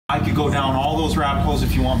I could go down all those rabbit holes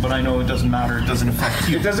if you want, but I know it doesn't matter. It doesn't affect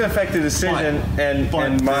you. It doesn't affect the decision,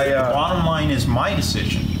 but the bottom line is my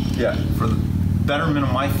decision. Yeah. For the betterment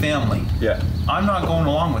of my family. Yeah. I'm not going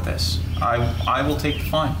along with this. I will take the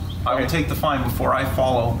fine. I will take the fine before I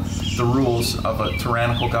follow the rules of a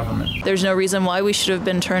tyrannical government. There's no reason why we should have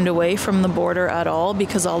been turned away from the border at all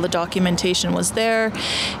because all the documentation was there.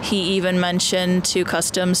 He even mentioned to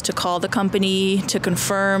Customs to call the company to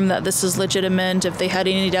confirm that this is legitimate. If they had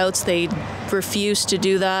any doubts, they refused to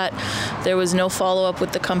do that. There was no follow-up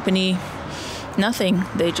with the company. Nothing.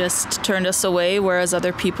 They just turned us away, whereas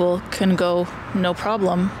other people can go no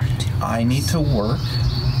problem. I need to work.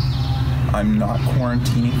 I'm not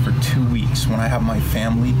quarantining for 2 weeks when I have my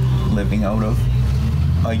family living out of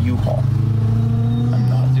a U-Haul. I'm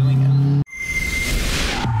not doing it.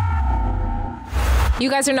 You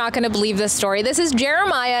guys are not going to believe this story. This is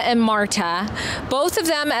Jeremiah and Marta. Both of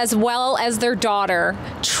them, as well as their daughter,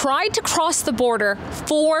 tried to cross the border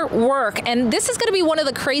for work. And this is going to be one of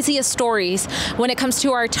the craziest stories when it comes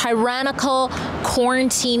to our tyrannical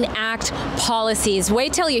Quarantine Act policies.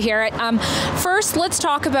 Wait till you hear it. First, let's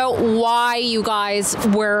talk about why you guys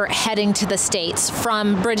were heading to the States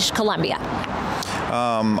from British Columbia.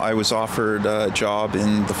 I was offered a job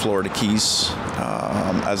in the Florida Keys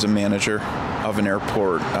as a manager of an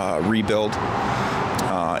airport rebuild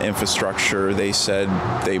infrastructure. They said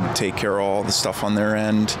they would take care of all the stuff on their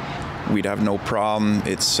end. We'd have no problem.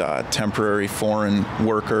 It's a temporary foreign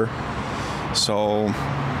worker. So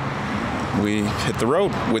we hit the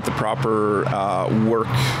road with the proper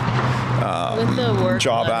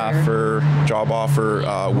job offer,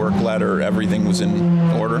 work letter, everything was in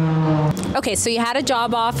order. Okay, so you had a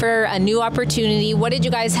job offer, a new opportunity. What did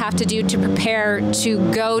you guys have to do to prepare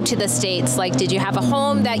to go to the States? Like, did you have a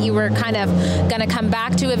home that you were kind of going to come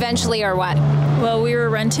back to eventually, or what? Well, we were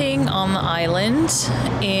renting on the island,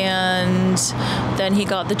 and then he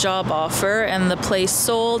got the job offer, and the place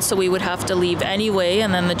sold, so we would have to leave anyway,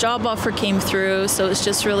 and then the job offer came through, so it's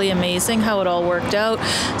just really amazing how it all worked out.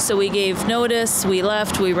 So we gave notice, we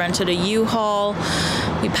left, we rented a U-Haul,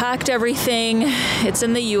 we packed everything, it's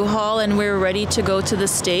in the U-Haul, and we were ready to go to the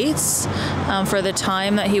States for the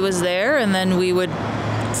time that he was there, and then we would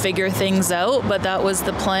figure things out, but that was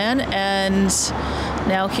the plan, and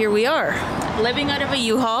now here we are. Living out of a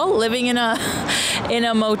U-Haul, living in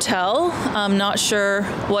a motel. I'm not sure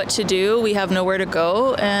what to do. We have nowhere to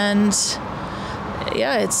go, and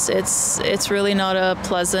yeah, it's really not a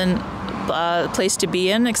pleasant place to be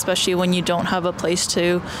in, especially when you don't have a place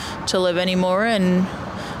to live anymore. And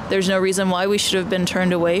there's no reason why we should have been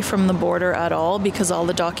turned away from the border at all because all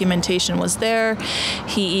the documentation was there.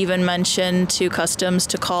 He even mentioned to Customs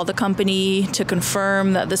to call the company to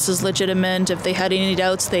confirm that this is legitimate. If they had any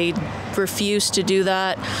doubts, they refused to do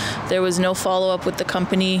that. There was no follow-up with the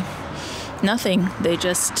company. Nothing. They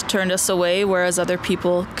just turned us away, whereas other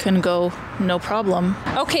people can go no problem.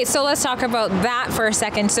 Okay, so let's talk about that for a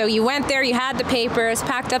second. So you went there, you had the papers,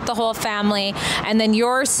 packed up the whole family, and then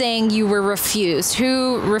you're saying you were refused.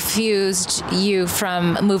 Who refused you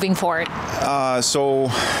from moving forward? The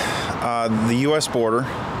U.S. border,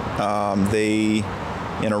 they,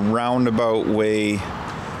 in a roundabout way,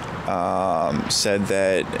 said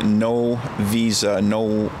that no visa,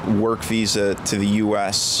 no work visa to the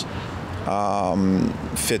U.S.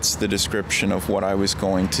 Fits the description of what I was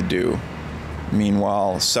going to do.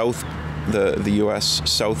 Meanwhile, the U.S.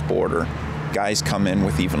 south border, guys come in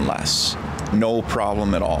with even less. No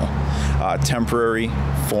problem at all. Temporary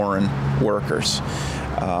foreign workers.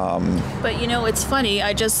 But you know, it's funny,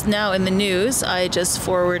 I just now in the news, I just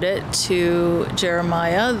forwarded it to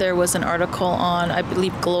Jeremiah. There was an article on, I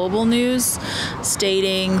believe, Global News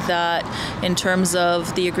stating that in terms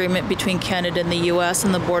of the agreement between Canada and the US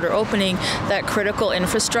and the border opening, that critical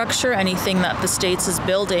infrastructure, anything that the States is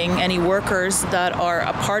building, any workers that are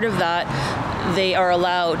a part of that, they are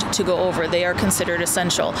allowed to go over. They are considered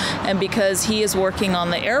essential. And because he is working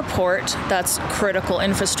on the airport, that's critical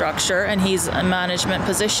infrastructure, and he's a management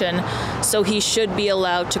position, so he should be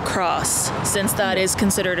allowed to cross, since that is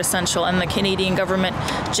considered essential, and the Canadian government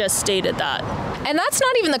just stated that. And that's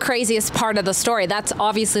not even the craziest part of the story. That's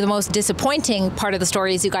obviously the most disappointing part of the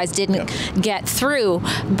story is you guys didn't get through.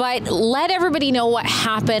 But let everybody know what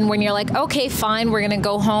happened when you're like, okay, fine, we're going to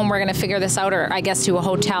go home, we're going to figure this out, or I guess to a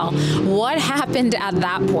hotel. What happened at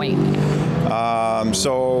that point?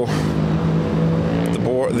 So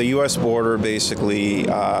the U.S. border basically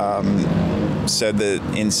said that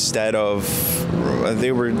instead of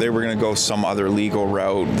they were going to go some other legal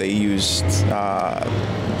route, they used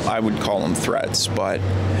I would call them threats, but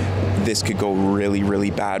this could go really, really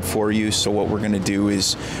bad for you. So what we're going to do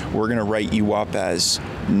is we're going to write you up as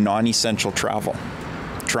non-essential travel.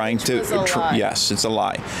 Trying Which was a lie. Yes, it's a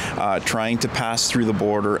lie. Trying to pass through the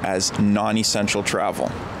border as non-essential travel.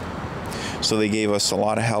 So they gave us a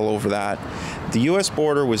lot of hell over that. The U.S.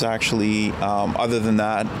 border was actually, other than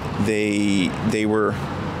that, they were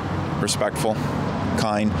respectful,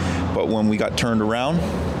 kind. But when we got turned around,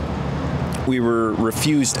 we were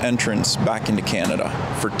refused entrance back into Canada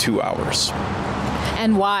for 2 hours.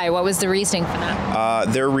 And why? What was the reasoning for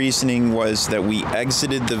that? Their reasoning was that we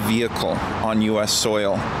exited the vehicle on U.S.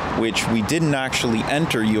 soil, which we didn't actually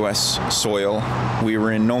enter U.S. soil. We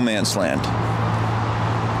were in no man's land.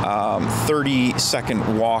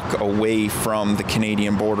 30-second walk away from the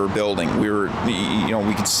Canadian border building. We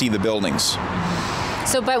could see the buildings.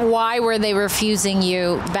 But why were they refusing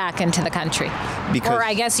you back into the country? Because, or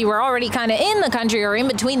I guess you were already kind of in the country or in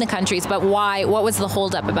between the countries, but why? What was the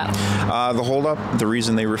holdup about? The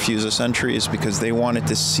reason they refused us entry is because they wanted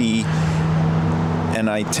to see an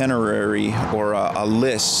itinerary or a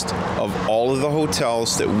list of all of the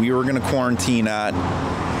hotels that we were going to quarantine at,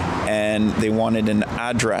 and they wanted an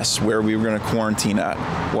address where we were going to quarantine at.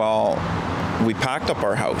 Well, we packed up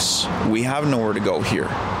our house. We have nowhere to go here.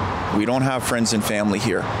 We don't have friends and family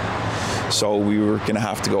here. So we were going to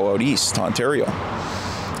have to go out east to Ontario.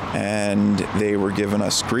 And they were giving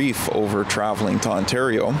us grief over traveling to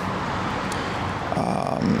Ontario.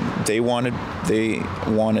 They wanted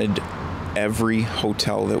every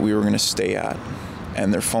hotel that we were going to stay at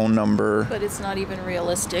and their phone number. But it's not even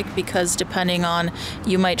realistic, because depending on,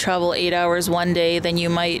 you might travel 8 hours one day, then you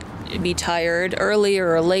might be tired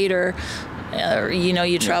earlier or later.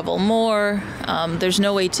 You travel more. There's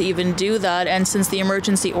no way to even do that. And since the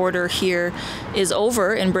emergency order here is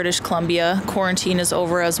over in British Columbia, quarantine is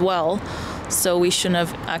over as well. So we shouldn't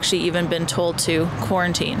have actually even been told to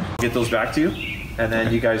quarantine. Get those back to you, and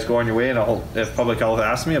then you guys go on your way. And if public health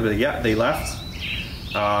asks me, I'll be like, yeah, they left.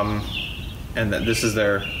 And that this is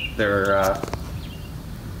their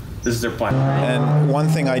plan. And one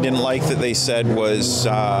thing I didn't like that they said was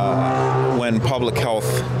when public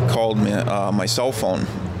health called me my cell phone,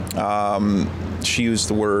 she used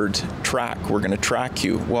the word track. We're going to track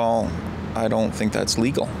you. Well, I don't think that's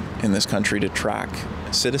legal in this country to track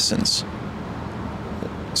citizens.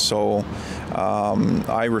 So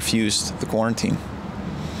I refused the quarantine.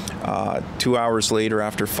 2 hours later,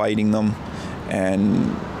 after fighting them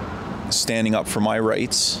and standing up for my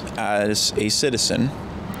rights as a citizen,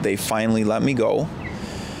 they finally let me go,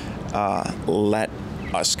 let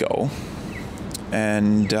us go.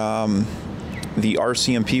 And the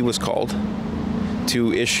RCMP was called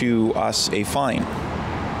to issue us a fine.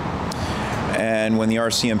 And when the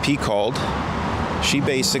RCMP called, she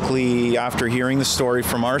basically, after hearing the story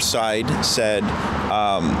from our side, said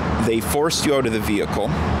they forced you out of the vehicle,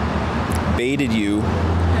 baited you,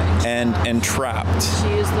 and entrapped. She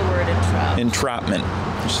used the word entrap. Entrapment.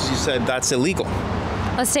 She said that's illegal.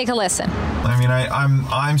 Let's take a listen. I mean,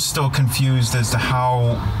 I'm still confused as to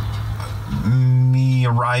how me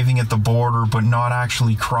arriving at the border but not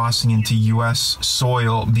actually crossing into U.S.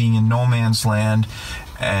 soil, being in no man's land,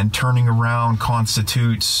 and turning around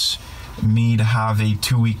constitutes me to have a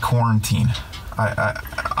 2-week quarantine.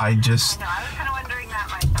 I just... I know, I was kind of wondering that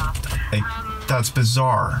myself. That's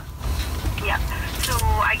bizarre. Yeah. So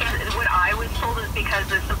I guess what I was told is because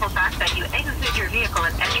the simple fact that you exited your vehicle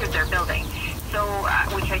and entered their building. So,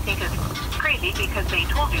 which I think is crazy because they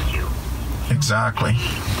told you to. Exactly.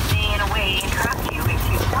 They, in a way, entrapped you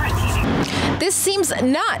into quarantining. This seems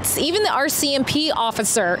nuts. Even the RCMP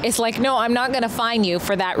officer is like, no, I'm not going to fine you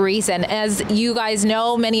for that reason. As you guys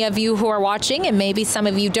know, many of you who are watching, and maybe some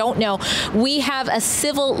of you don't know, we have a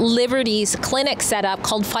civil liberties clinic set up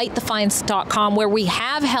called fightthefines.com, where we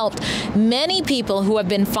have helped many people who have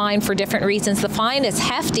been fined for different reasons. The fine is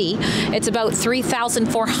hefty. It's about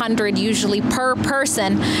 $3,400 usually per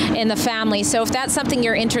person in the family. So if that's something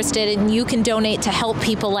you're interested in, you can donate to help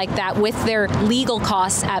people like that with their legal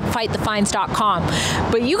costs at fightthefines.com.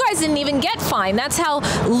 But you guys didn't even get fined. That's how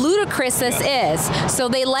ludicrous this is. So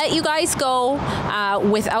they let you guys go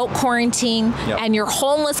without quarantine, and you're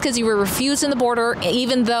homeless because you were refused in the border,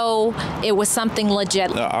 even though it was something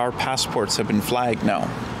legit. Our passports have been flagged now,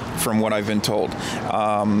 from what I've been told.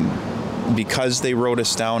 Because they wrote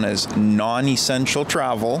us down as non-essential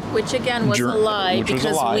travel. Which again was a lie,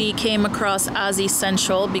 because we came across as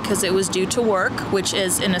essential because it was due to work, which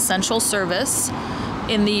is an essential service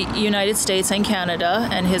in the United States and Canada,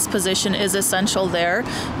 and his position is essential there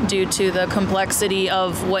due to the complexity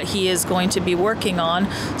of what he is going to be working on.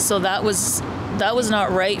 So that was that was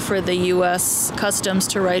not right for the U.S. Customs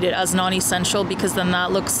to write it as non-essential, because then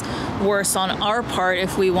that looks worse on our part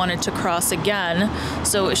if we wanted to cross again.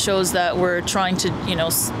 So it shows that we're trying to,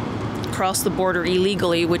 cross the border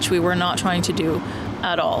illegally, which we were not trying to do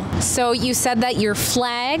at all. So you said that you're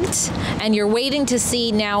flagged and you're waiting to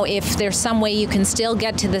see now if there's some way you can still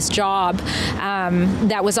get to this job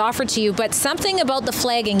that was offered to you. But something about the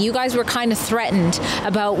flagging, you guys were kind of threatened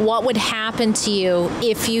about what would happen to you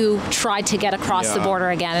if you tried to get across the border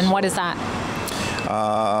again. And what is that?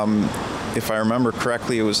 If I remember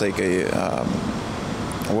correctly, it was like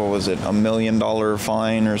what was it, $1 million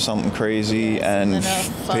fine or something crazy, and then a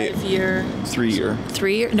 5-year, 3 year,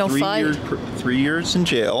 3 year, no 5 3 years in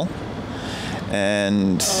jail,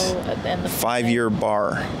 and and the 5-year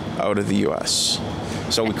bar out of the U.S.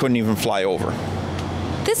 So we couldn't even fly over.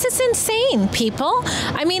 This is insane, people.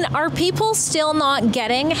 I mean, are people still not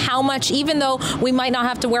getting how much, even though we might not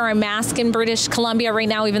have to wear a mask in British Columbia right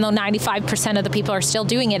now, even though 95% of the people are still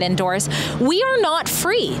doing it indoors, we are not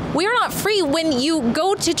free. We are not free when you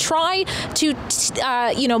go to try to,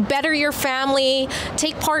 better your family,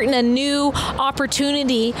 take part in a new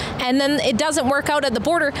opportunity, and then it doesn't work out at the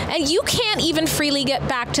border, and you can't even freely get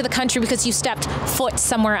back to the country because you stepped foot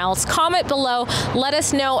somewhere else. Comment below. Let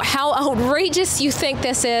us know how outrageous you think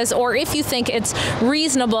this is, or if you think it's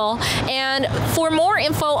reasonable. And for more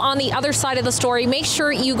info on the other side of the story, make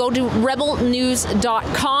sure you go to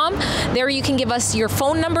rebelnews.com. There you can give us your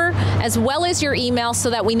phone number as well as your email so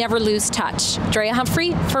that we never lose touch. Drea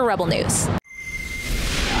Humphrey for Rebel News.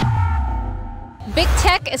 Big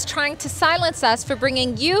Tech is trying to silence us for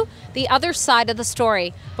bringing you the other side of the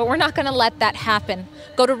story, but we're not going to let that happen.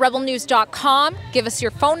 Go to rebelnews.com, give us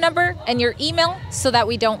your phone number and your email so that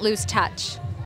we don't lose touch.